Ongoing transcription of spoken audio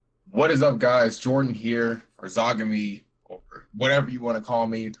What is up, guys? Jordan here, or Zagami, or whatever you want to call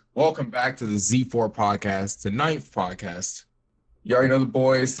me. Welcome back to the Z4 podcast, the ninth podcast. You already know the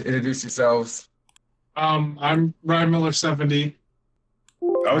boys. Introduce yourselves. I'm Ryan Miller 70.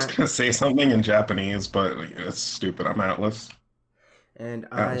 I was I, gonna say something in Japanese, but it's stupid. I'm Atlas. and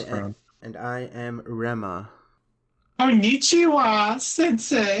I Atlas am, Brown. and I am Rema. Konnichiwa,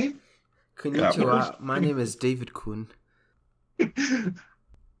 sensei. Konnichiwa. My name is David Kun.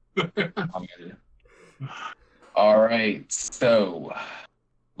 All right, so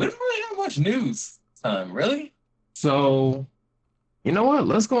we don't really have much news this time, really. So, you know what?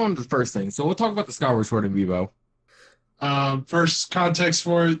 Let's go on to the first thing. So we'll talk about the Skyward Sword amiibo. First context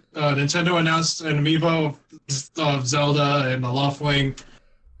for it, Nintendo announced an amiibo of Zelda and the Loftwing.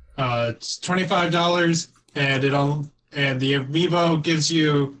 It's $25, and the amiibo gives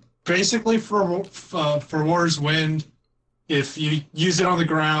you basically for War's Wind. If you use it on the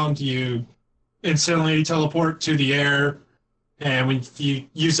ground, you instantly teleport to the air, and when you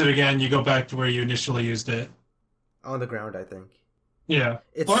use it again, you go back to where you initially used it. On the ground, I think. Yeah.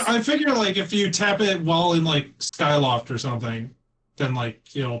 It's Well, I figure like if you tap it while in like Skyloft or something, then like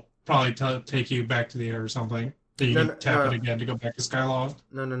it'll probably take you back to the air or something. Then you can tap it again to go back to Skyloft.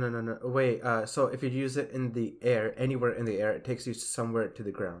 no. Wait. So if you use it in the air, anywhere in the air, it takes you somewhere to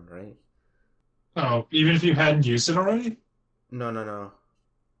the ground, right? Oh, even if you hadn't used it already? No.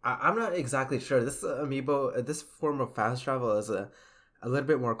 I'm not exactly sure. This amiibo, this form of fast travel is a little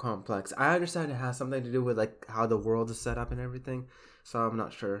bit more complex. I understand it has something to do with like how the world is set up and everything, so I'm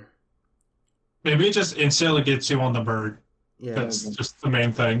not sure. Maybe it just instantly gets you on the bird. Yeah. That's just the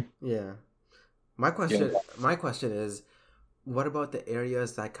main thing. Yeah. My question is, what about the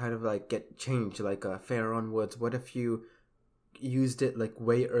areas that kind of like get changed, like Faron Woods? What if you used it like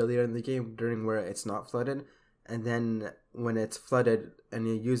way earlier in the game during where it's not flooded, and then when it's flooded and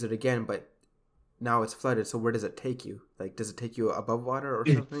you use it again, but now it's flooded, so where does it take you? Like, does it take you above water or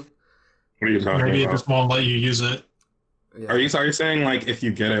something? What are you talking Maybe it about? just won't let you use it. Yeah. Are you saying like if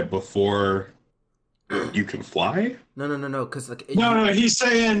you get it before you can fly? No, because like No, he's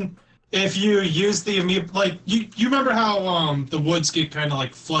saying if you use the amiibo, like you remember how the woods get kind of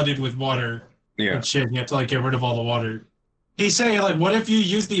like flooded with water Yeah. and shit, and you have to like get rid of all the water. He's saying like, what if you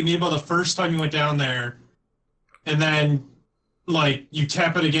use the amiibo the first time you went down there, and then like you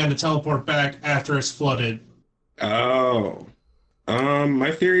tap it again to teleport back after it's flooded? Oh.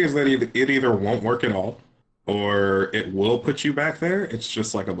 My theory is that it either won't work at all, or it will put you back there. It's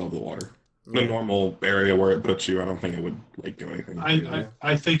just like above the water. The normal area where it puts you, I don't think it would like do anything.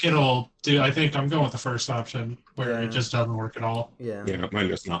 I think it'll do. I think I'm going with the first option where it just doesn't work at all. Yeah. Yeah, it might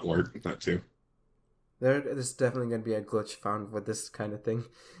just not work. That too. There's definitely gonna be a glitch found with this kind of thing.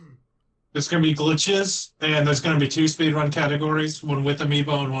 There's going to be glitches, and there's going to be two speedrun categories, one with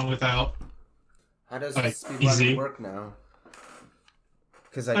amiibo and one without. How does Like, speedrunning easy. work now?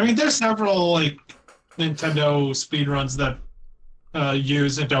 Because I mean, there's several like Nintendo speedruns that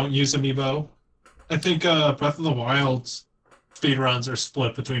use and don't use amiibo. I think Breath of the Wild's speedruns are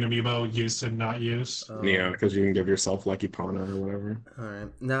split between amiibo use and not use. Yeah, because you can give yourself Lucky Pana or whatever. All right.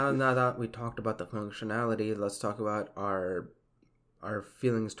 Now that we talked about the functionality, let's talk about our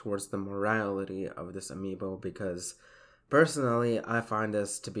feelings towards the morality of this amiibo, because personally I find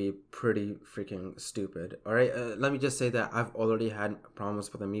this to be pretty freaking stupid. All right, let me just say that I've already had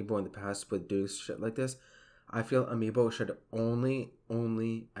problems with amiibo in the past with doing shit like this. I feel amiibo should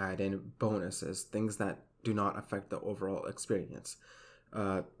only add in bonuses, things that do not affect the overall experience.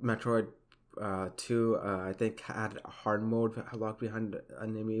 Metroid 2, I think, had a hard mode locked behind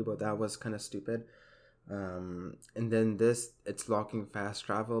an amiibo. That was kind of stupid. And then it's locking fast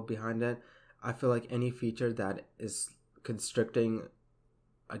travel behind it. I feel like any feature that is constricting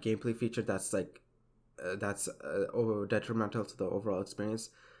a gameplay feature that's detrimental to the overall experience,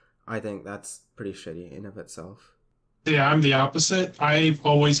 I think that's pretty shitty in of itself. Yeah, I'm the opposite. I've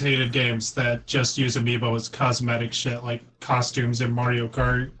always hated games that just use amiibo as cosmetic shit, like costumes in Mario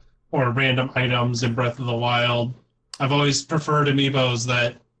Kart or random items in Breath of the Wild. I've always preferred amiibos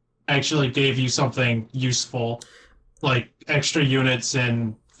that actually gave you something useful, like extra units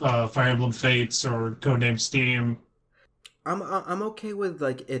in Fire Emblem Fates or Codename Steam. I'm okay with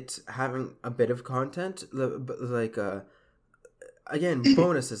like it having a bit of content, like again,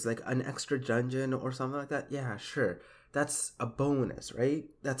 bonuses like an extra dungeon or something like that. Yeah, sure, that's a bonus, right?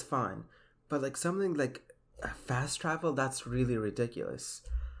 That's fine. But like something like fast travel, that's really ridiculous.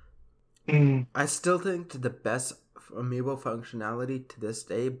 I still think the best amiibo functionality to this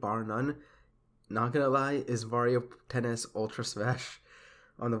day, bar none, not gonna lie, is Mario Tennis Ultra Smash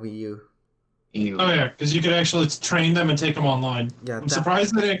on the Wii U. Easily. Oh yeah, because you could actually train them and take them online. Yeah, I'm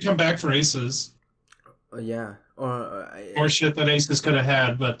surprised they didn't come back for Aces. Yeah, or More shit that Aces could have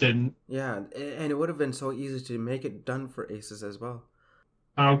had, but didn't. yeah, and it would have been so easy to make it done for Aces as well.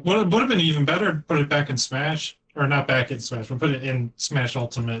 Would have been even better to put it back in Smash, or not back in Smash, but put it in Smash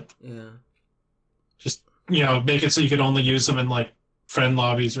Ultimate. Yeah, Just make it so you could only use them in like friend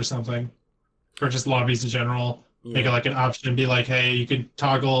lobbies or something, or just lobbies in general. yeah, Make it like an option, be like, hey, you can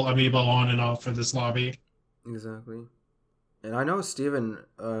toggle Amiibo on and off for this lobby. exactly. And I know Steven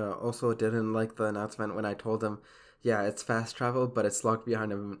also didn't like the announcement when I told him, yeah, it's fast travel, but it's locked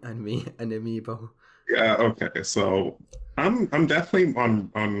behind an amiibo. Yeah, okay. So I'm definitely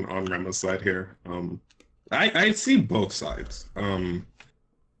on Rema's side here. I see both sides.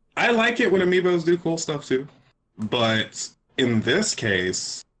 I like it when amiibos do cool stuff too, but in this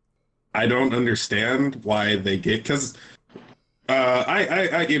case, I don't understand why they get because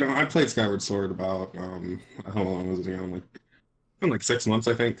I played Skyward Sword about how long was it? Like 6 months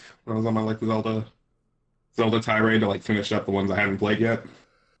I think. I was on my like Zelda tirade to like finish up the ones I hadn't played yet.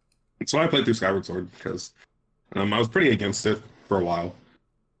 So I played through Skyward Sword because I was pretty against it for a while,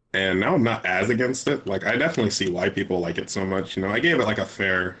 and now I'm not as against it. Like I definitely see why people like it so much. I gave it like a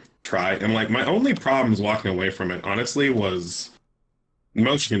fair try, and like my only problems walking away from it honestly was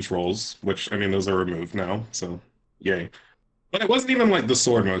motion controls, which I mean those are removed now, so yay. But it wasn't even like the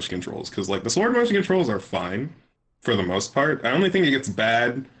sword motion controls, because like the sword motion controls are fine for the most part. I only think it gets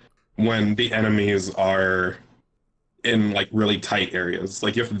bad when the enemies are in like really tight areas.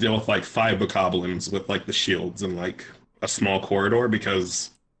 Like you have to deal with like 5 bokoblins with like the shields and like a small corridor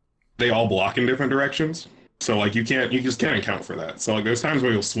because they all block in different directions. So like you just can't account for that. So like there's times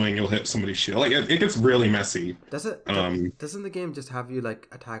where you'll swing, you'll hit somebody's shield. Like it gets really messy. Doesn't the game just have you like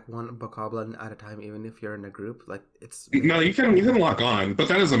attack one bokoblin at a time, even if you're in a group? Like it's No, you can lock on, but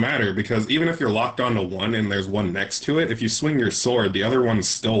that doesn't matter because even if you're locked onto one and there's one next to it, if you swing your sword, the other ones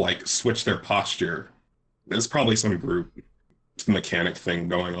still like switch their posture. There's probably some group mechanic thing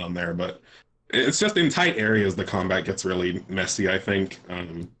going on there, but it's just in tight areas the combat gets really messy, I think.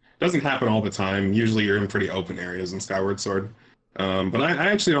 Doesn't happen all the time. Usually you're in pretty open areas in Skyward Sword. But I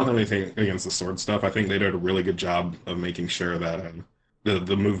actually don't have anything against the sword stuff. I think they did a really good job of making sure that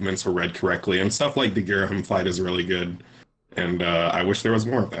the movements were read correctly. And stuff like the Girahim fight is really good. And I wish there was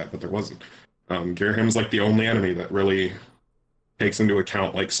more of that, but there wasn't. Girahim's like the only enemy that really takes into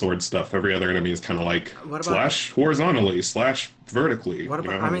account like sword stuff. Every other enemy is kind of like slash horizontally, slash vertically. What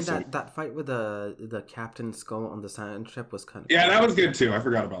about? I mean, that fight with the captain skull on the sand ship was kind of yeah, that was good too. I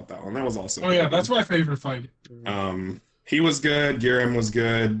forgot about that one. That was also yeah, that's my favorite fight. He was good. Girahim was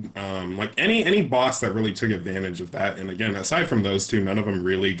good. Like any boss that really took advantage of that. And again, aside from those two, none of them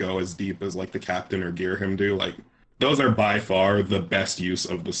really go as deep as like the captain or Girahim do. Like those are by far the best use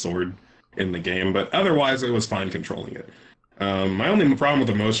of the sword in the game. But otherwise, it was fine controlling it. My only problem with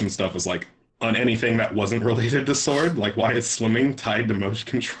the motion stuff is like on anything that wasn't related to sword, like why is swimming tied to motion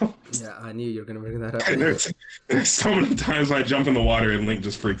control? Yeah, I knew you were gonna bring that up. There's so many times when I jump in the water and Link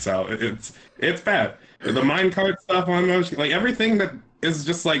just freaks out. It's bad. The minecart stuff on motion, like everything that is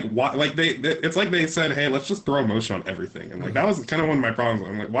just like it's like they said, hey, let's just throw motion on everything, and like that was kind of one of my problems.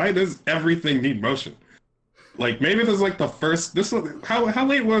 I'm like, why does everything need motion? Like maybe this is like the first. How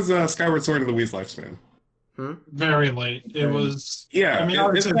late was Skyward Sword in the Wii's lifespan? Very late. It was. Yeah, I mean,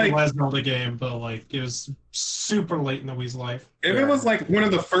 it's like the last Zelda game, but like it was super late in the Wii's life. If it was like one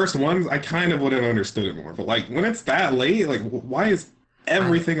of the first ones, I kind of would have understood it more. But like when it's that late, like why is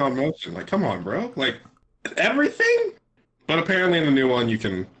everything on motion? Like, come on, bro. Like everything. But apparently in the new one, you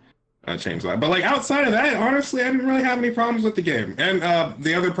can change that. But like outside of that, honestly, I didn't really have any problems with the game. And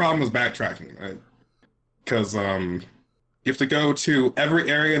the other problem was backtracking, right? Because you have to go to every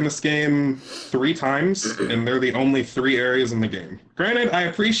area in this game 3 times, and they're the only 3 areas in the game. Granted, I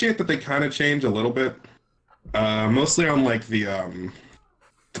appreciate that they kind of change a little bit, mostly on like the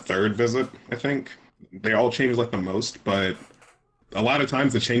 3rd visit, I think. They all change like the most, but a lot of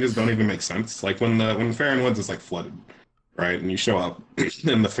times the changes don't even make sense. Like when Farron Woods is like flooded, right, and you show up,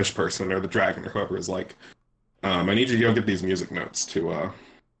 and the fish person or the dragon or whoever is like, I need you to go get these music notes to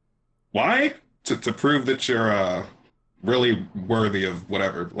why? To prove that you're really worthy of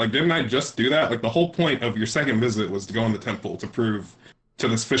whatever. Like, didn't I just do that? Like, the whole point of your second visit was to go in the temple to prove to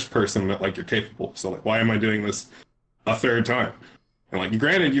this fish person that, like, you're capable. So, like, why am I doing this a 3rd time? And, like,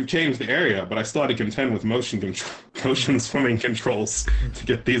 granted, you've changed the area, but I still had to contend with motion swimming controls to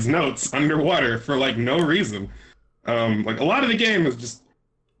get these notes underwater for, like, no reason. Like, a lot of the game is just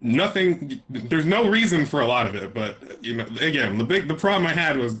nothing. There's no reason for a lot of it, but, you know, again, the problem I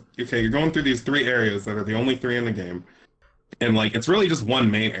had was, okay, you're going through these 3 areas that are the only 3 in the game. And like it's really just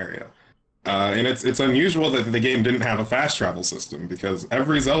one main area. And it's unusual that the game didn't have a fast travel system because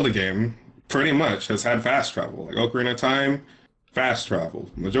every Zelda game pretty much has had fast travel. Like Ocarina of Time, fast travel.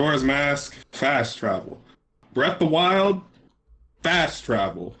 Majora's Mask, fast travel. Breath of the Wild, fast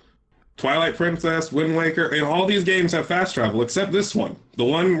travel. Twilight Princess, Wind Waker, and all these games have fast travel except this one. The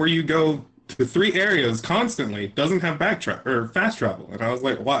one where you go to 3 areas constantly doesn't have backtrack or fast travel. And I was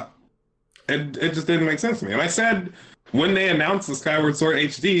like, what? It just didn't make sense to me. And I said when they announced the Skyward Sword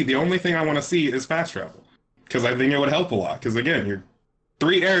HD, the only thing I want to see is fast travel. Because I think it would help a lot. Because again, you're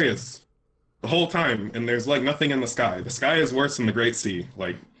 3 areas the whole time, and there's like nothing in the sky. The sky is worse than the Great Sea.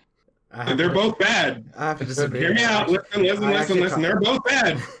 Like, they're both bad. I have to disagree. Hear me out. Listen. They're both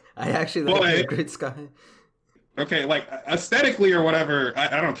bad. I actually like the Great Sky. Okay, like aesthetically or whatever,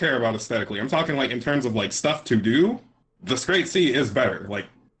 I don't care about aesthetically. I'm talking like in terms of like stuff to do. The Great Sea is better. Like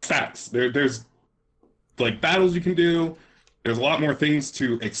facts. There's like battles you can do. There's a lot more things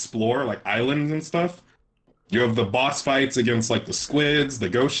to explore, like islands and stuff. You have the boss fights against like the squids, the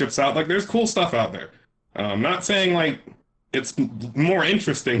ghost ships out. Like there's cool stuff out there. I'm not saying like it's more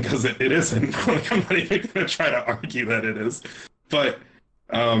interesting because it isn't. Like I'm not even gonna try to argue that it is. But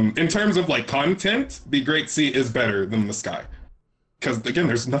in terms of like content, the Great Sea is better than the Sky. Because again,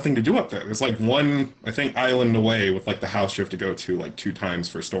 there's nothing to do up there. There's like one, I think, island away with like the house you have to go to like 2 times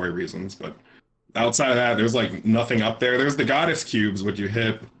for story reasons. But outside of that, there's like nothing up there. There's the goddess cubes, which you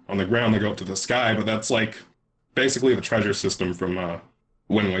hit on the ground, they go up to the sky, but that's like basically the treasure system from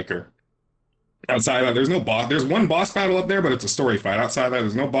Wind Waker. Outside of that, there's no boss. There's one boss battle up there, but it's a story fight. Outside of that,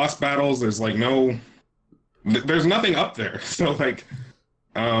 there's no boss battles. There's like no, there's nothing up there. So like,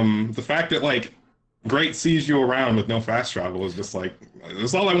 the fact that like Great sees you around with no fast travel is just like,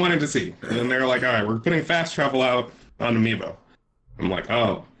 that's all I wanted to see. And then they're like, all right, we're putting fast travel out on Amiibo. I'm like,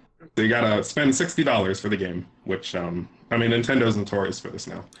 oh, so you gotta spend $60 for the game, which I mean, Nintendo's notorious for this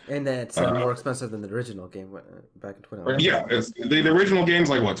now. And that's more expensive than the original game back in 2011. Yeah, the original game's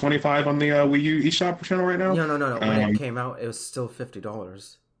like what, 25 on the Wii U eShop channel right now? No. When it came out, it was still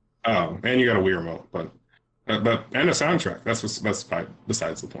 $50. Oh, and you got a Wii remote, but and a soundtrack. That's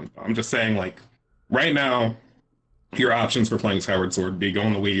besides the point. I'm just saying, like, right now, your options for playing Skyward Sword be go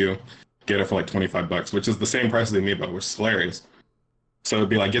on the Wii U, get it for like $25, which is the same price as the Amiibo, which is hilarious. So it'd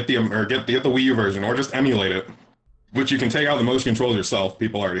be like get the Wii U version or just emulate it, which you can take out the motion controls yourself.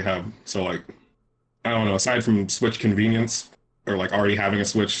 People already have. So like, I don't know. Aside from Switch convenience or like already having a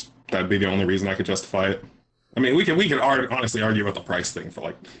Switch, that'd be the only reason I could justify it. I mean, we could honestly argue about the price thing for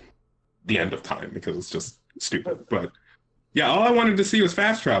like the end of time because it's just stupid. But yeah, all I wanted to see was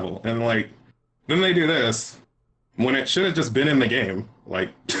fast travel, and like then they do this when it should have just been in the game. Like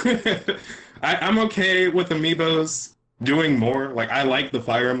I'm okay with Amiibos doing more. Like I like the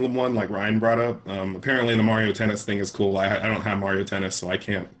Fire Emblem one, like Ryan brought up. Apparently the Mario Tennis thing is cool. I don't have Mario Tennis, so I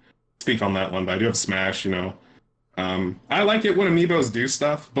can't speak on that one, but I do have Smash, you know. I like it when Amiibos do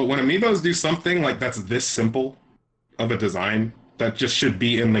stuff, but when Amiibos do something like that's this simple of a design that just should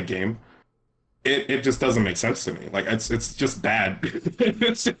be in the game, it just doesn't make sense to me. Like it's just bad.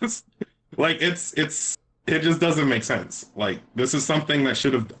 It's just like it just doesn't make sense. Like this is something that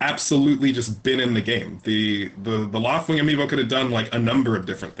should have absolutely just been in the game. The Loftwing Amiibo could have done like a number of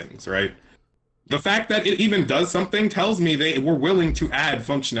different things, right? The fact that it even does something tells me they were willing to add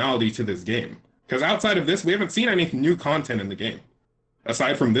functionality to this game. Because outside of this, we haven't seen any new content in the game,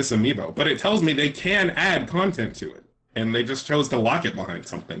 aside from this Amiibo. But it tells me they can add content to it, and they just chose to lock it behind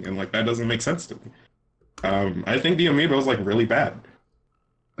something, and like that doesn't make sense to me. I think the Amiibo is like really bad,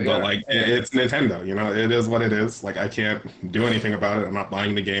 but like it's Nintendo, you know, it is what it is. Like I can't do anything about it. I'm not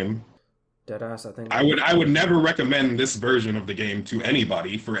buying the game. Deadass, I think. I would never recommend this version of the game to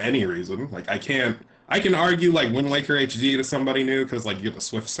anybody for any reason. Like I can argue like Wind Waker HD to somebody new because like you get the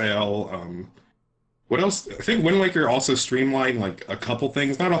Swift sale. What else? I think Wind Waker also streamlined like a couple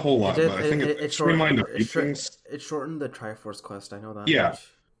things, not a whole lot, but I think it streamlined a few things. It shortened the Triforce quest. I know that. Yeah. Much.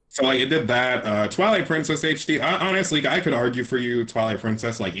 So like it did that. Twilight Princess HD. Honestly, I could argue for you Twilight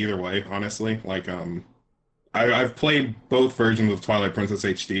Princess like either way. Honestly, like I've played both versions of Twilight Princess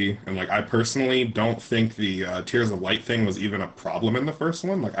HD, and like I personally don't think the Tears of Light thing was even a problem in the first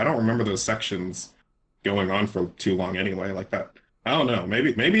one. Like I don't remember those sections going on for too long anyway. Like that. I don't know.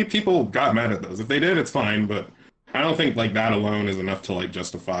 Maybe people got mad at those. If they did, it's fine. But I don't think like that alone is enough to like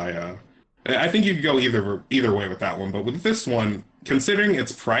justify. I think you could go either way with that one. But with this one, considering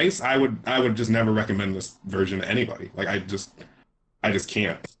its price, I would just never recommend this version to anybody. Like I just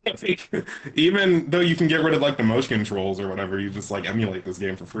can't. Even though you can get rid of like the motion controls or whatever, you just like emulate this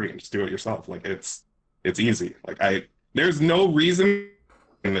game for free and just do it yourself. Like it's easy. Like there's no reason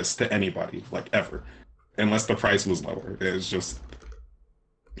in this to anybody like ever, unless the price was lower. It's just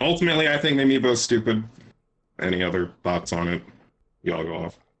Ultimately, I think Amiibo's stupid. Any other thoughts on it? Y'all go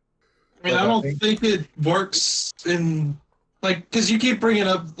off. I mean, I don't think it works in like because you keep bringing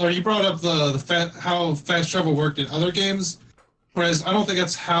up or you brought up how fast travel worked in other games, whereas I don't think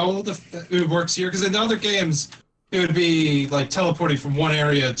that's how it works here. Because in the other games, it would be like teleporting from one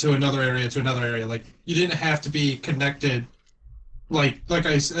area to another area to another area. Like you didn't have to be connected. Like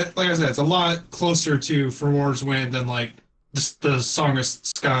I said, it's a lot closer to Furor's Wind than like the Song of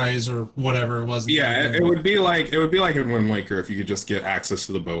Skies or whatever it was. Yeah, it would be like in Wind Waker if you could just get access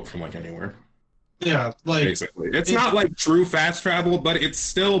to the boat from like anywhere. Yeah, like basically, it's not like true fast travel, but it's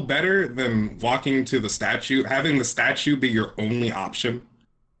still better than walking to the statue, having the statue be your only option.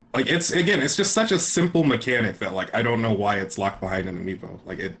 Like it's just such a simple mechanic that like I don't know why it's locked behind an amiibo.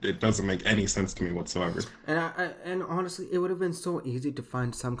 Like it doesn't make any sense to me whatsoever. And honestly, it would have been so easy to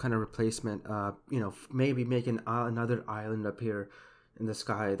find some kind of replacement. Maybe make another island appear in the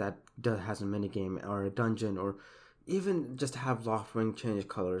sky that has a mini game or a dungeon, or even just have Loftwing change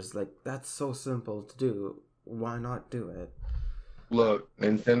colors. Like that's so simple to do. Why not do it? Look,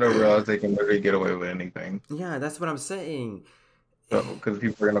 Nintendo realized they can literally get away with anything. Yeah, that's what I'm saying. So, because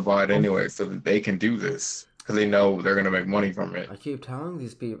people are going to buy it anyway, so that they can do this. Because they know they're going to make money from it. I keep telling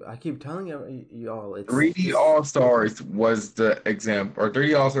these people, y'all, it's 3D All-Stars was the example, or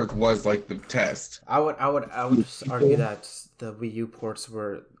 3D All-Stars was like the test. I would argue that the Wii U ports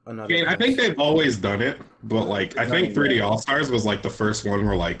were another. I mean, I think they've always done it, but like I think 3D All-Stars was like the first one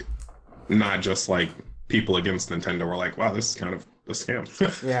where like not just like people against Nintendo were like, wow, this is kind of a scam.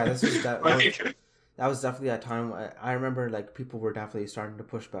 Yeah, this was that. Like, that was definitely a time. I remember like people were definitely starting to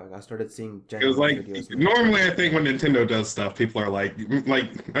push back. I started seeing it was like videos. Normally I think when Nintendo does stuff, people are like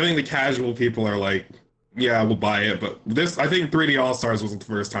I think the casual people are like, yeah, we'll buy it. But this, I think 3D All Stars was the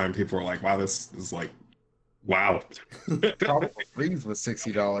first time people were like, wow, this is like, wow. Tropical Freeze was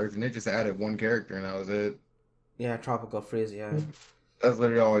 $60, and it just added one character, and that was it. Yeah, Tropical Freeze. Yeah, that's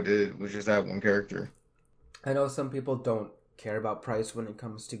literally all it did was just add one character. I know some people don't care about price when it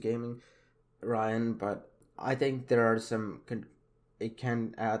comes to gaming, Ryan, but I think there are it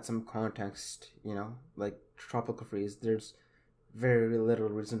can add some context, like Tropical Freeze. There's very little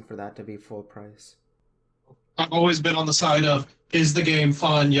reason for that to be full price. I've always been on the side of, is the game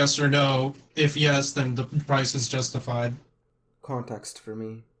fun, yes or no? If yes, then the price is justified. Context for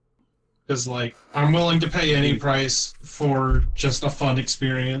me. Because, like, I'm willing to pay any price for just a fun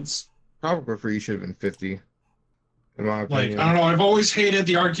experience. Tropical Freeze should have been $50. In my opinion. Like, I don't know, I've always hated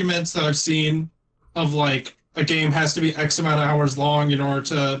the arguments that I've seen of, like, a game has to be X amount of hours long in order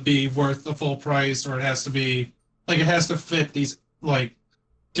to be worth the full price, or it has to be, like, it has to fit these, like,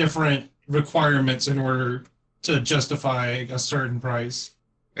 different requirements in order to justify a certain price.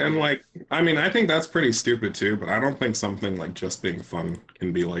 And, like, I mean, I think that's pretty stupid, too, but I don't think something like just being fun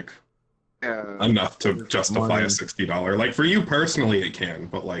can be, like, enough to justify a $60. Like, for you personally, it can,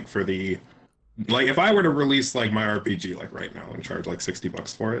 but, like, for the... Like, if I were to release, like, my RPG, like, right now and charge, like,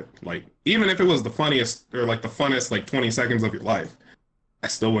 $60 for it, like, even if it was the funniest, or, like, the funnest, like, 20 seconds of your life, I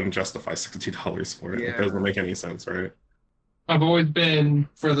still wouldn't justify $60 for it. Yeah. It doesn't make any sense, right? I've always been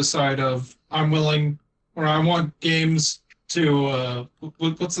for the side of, I'm willing, or I want games to,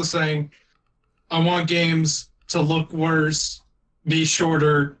 what's the saying? I want games to look worse, be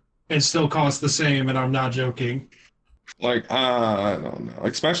shorter, and still cost the same, and I'm not joking. Like, I don't know.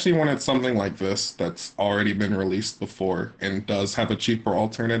 Especially when it's something like this that's already been released before and does have a cheaper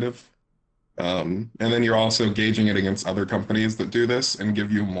alternative. And then you're also gauging it against other companies that do this and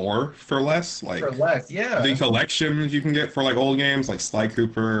give you more for less. Like, for less, yeah. The collections you can get for, like, old games, like Sly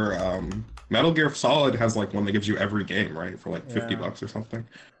Cooper. Metal Gear Solid has, like, one that gives you every game, right? For, like, $50 or something.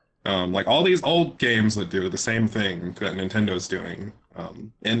 Like, all these old games that do the same thing that Nintendo's doing.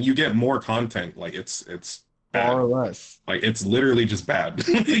 And you get more content. Like, it's bad. Far less. Like, it's literally just bad.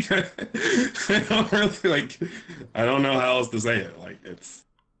 I don't really, like, I don't know how else to say it. Like, it's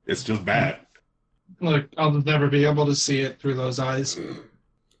just bad. Look, I'll never be able to see it through those eyes.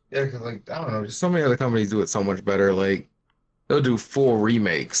 Yeah, because, like, I don't know, just so many other companies do it so much better. Like, they'll do full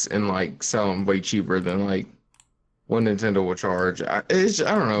remakes and, like, sell them way cheaper than, like, what Nintendo will charge. I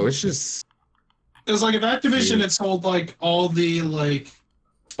don't know, it's just... It's like if Activision had sold, like, all the, like,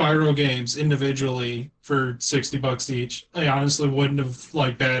 Spyro games individually for $60 each, I honestly wouldn't have,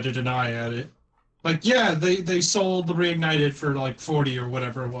 like, batted an eye at it. Like, yeah, they sold the Reignited for, like, 40 or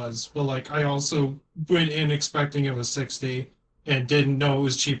whatever it was, but, like, I also went in expecting it was 60 and didn't know it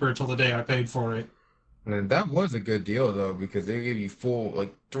was cheaper until the day I paid for it. And that was a good deal, though, because they gave you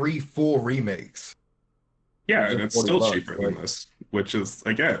 3 full remakes. Yeah, and it's still cheaper than this, which is,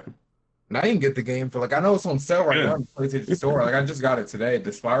 again, And I didn't get the game for like I know it's on sale right Good. now in the PlayStation Store. Like I just got it today. The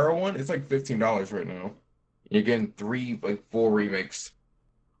Spyro one, it's like $15 right now. You're getting full remakes.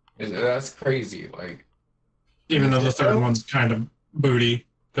 That's crazy. Like Even though the third one's kind of booty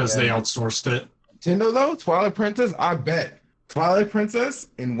because they outsourced it. Nintendo though, Twilight Princess, I bet Twilight Princess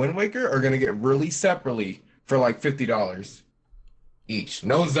and Wind Waker are gonna get released separately for like $50 each.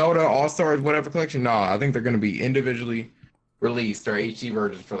 No Zelda All Stars whatever collection. Nah, I think they're gonna be individually released or HD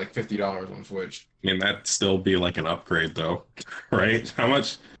versions for like $50 on Switch. I mean, that'd still be like an upgrade, though, right? How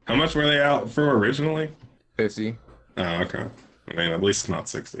much were they out for originally? 50. Oh, okay. I mean, at least not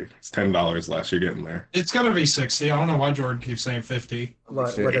 60. It's $10 less. You're getting there. It's gonna be 60. I don't know why Jordan keeps saying 50.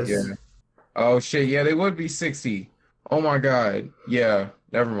 What Shit, is? yeah. Oh shit, yeah, they would be 60. Oh my god. Yeah,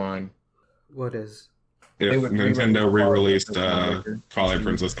 never mind. What is? If They would Nintendo re-released re-release Wind Waker. Twilight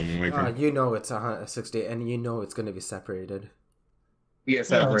Princess and Wind Waker. You know it's 160, and you know it's gonna be separated. Yeah, Yeah,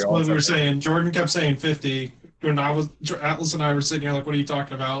 separate. that's all what we were separate. saying. Jordan kept saying 50. When Atlas and I were sitting here like, what are you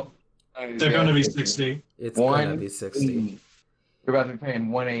talking about? They're gonna be 60. It's gonna be 180. 60 You're about to be paying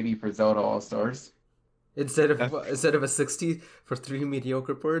 180 for Zelda All Stars. instead of a 60 for 3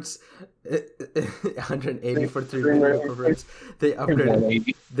 mediocre ports. 180 for 3 mediocre ports. They upgraded.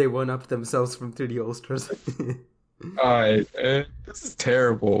 180. They one up themselves from 3D All Stars. This is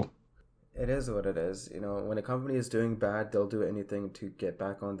terrible. It is what it is. You know, when a company is doing bad, they'll do anything to get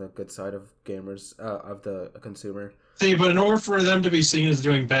back on the good side of gamers, of the consumer. See, but in order for them to be seen as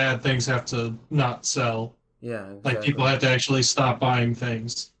doing bad, things have to not sell. Yeah, Like people have to actually stop buying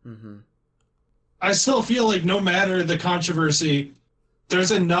things. Mm-hmm. I still feel like no matter the controversy,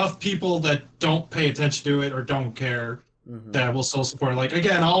 there's enough people that don't pay attention to it or don't care Mm-hmm. that will still support. Like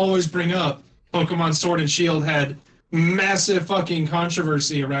again, I'll always bring up Pokemon Sword and Shield had massive fucking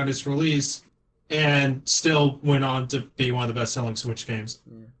controversy around its release and still went on to be one of the best-selling Switch games.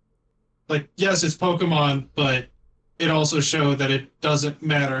 Yeah. Like, yes, it's Pokemon, but it also showed that it doesn't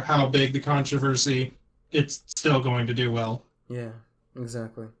matter how big the controversy, it's still going to do well. Yeah,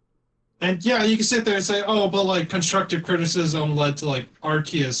 exactly. And yeah, you can sit there and say, oh, but like constructive criticism led to like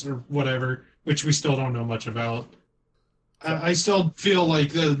Arceus or whatever, which we still don't know much about. I still feel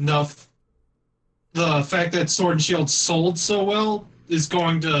like the fact that Sword and Shield sold so well is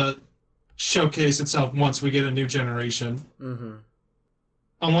going to showcase itself once we get a new generation. Mm-hmm.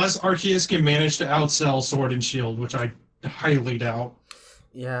 Unless Arceus can manage to outsell Sword and Shield, which I highly doubt.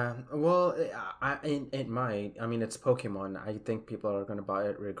 Yeah, well, it might. I mean, it's Pokemon. I think people are gonna buy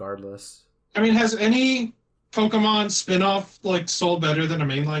it regardless. I mean, has any Pokemon spin-off like sold better than a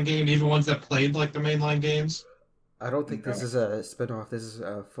mainline game, even ones that played like the mainline games? I don't think this is a spin-off. This is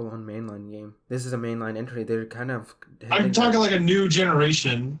a full-on mainline game. This is a mainline entry. They're kind of. I'm talking like a new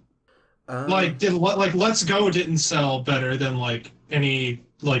generation. Like Let's Go didn't sell better than like any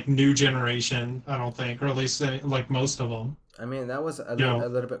like new generation, I don't think, or at least like most of them. I mean, that was a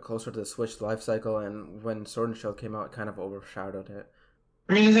little bit closer to the Switch life cycle, and when Sword and Shield came out, it kind of overshadowed it.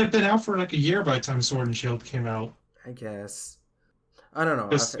 I mean, it had been out for like a year by the time Sword and Shield came out. I guess. I don't know.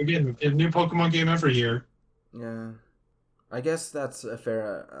 Because again, a new Pokemon game every year. Yeah, I guess that's a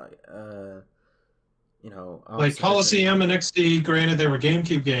fair, Like Coliseum and XD, granted they were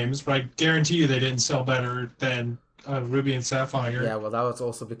GameCube games, but I guarantee you they didn't sell better than Ruby and Sapphire. Yeah, well, that was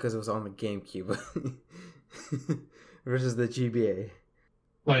also because it was on the GameCube versus the GBA.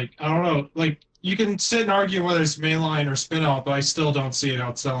 Like, I don't know. Like, you can sit and argue whether it's mainline or spin-off, but I still don't see it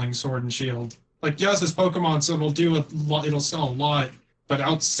outselling Sword and Shield. Like, yes, it's Pokemon, so it'll sell a lot, but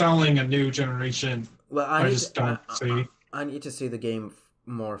outselling a new generation, Well, I just don't see. I need to see the game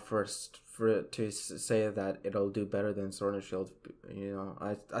more first for it to say that it'll do better than Sword and Shield. You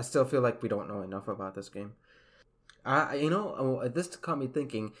know, I still feel like we don't know enough about this game. This got me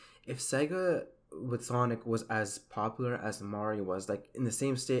thinking, if Sega with Sonic was as popular as Mario was, like in the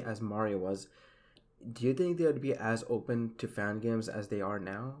same state as Mario was, do you think they would be as open to fan games as they are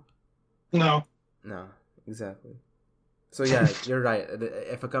now? No. No, exactly. So yeah, you're right.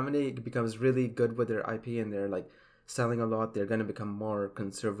 If a company becomes really good with their IP and they're like selling a lot, they're gonna become more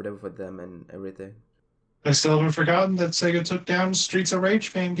conservative with them and everything. I still haven't forgotten that Sega took down Streets of Rage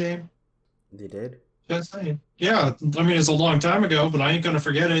fan game. They did? Just saying. Yeah, I mean, it's a long time ago, but I ain't gonna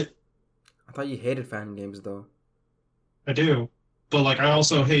forget it. I thought you hated fan games though. I do. But, like, I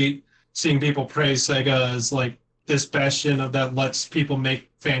also hate seeing people praise Sega as, like, this bastion of that lets people make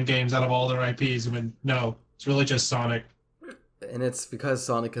fan games out of all their IPs when, no, it's really just Sonic. And it's because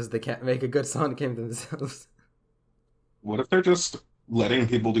they can't make a good Sonic game themselves. What if they're just letting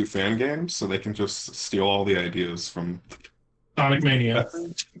people do fan games so they can just steal all the ideas from Sonic Mania.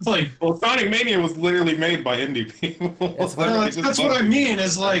 It's like, well, Sonic Mania was literally made by indie people. It's Literally just that's what I bugging. mean,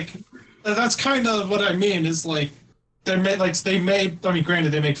 is like, that's kind of what I mean. Is like they made. I mean,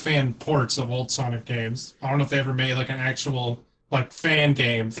 granted, they make fan ports of old Sonic games. I don't know if they ever made like an actual like fan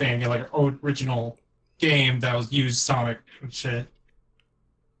game, like an original game that was used Sonic and shit.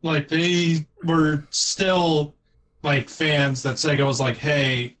 Like they were still like fans that Sega was like,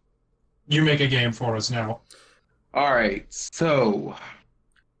 hey, you make a game for us now. All right, so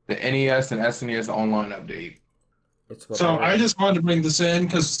the NES and SNES online update. It's what So I just wanted to bring this in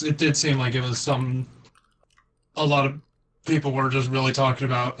because it did seem like it was a lot of people were just really talking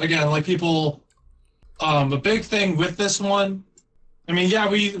about. Again, like people, a big thing with this one. I mean, yeah,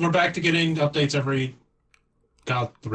 we're back to getting updates every, God,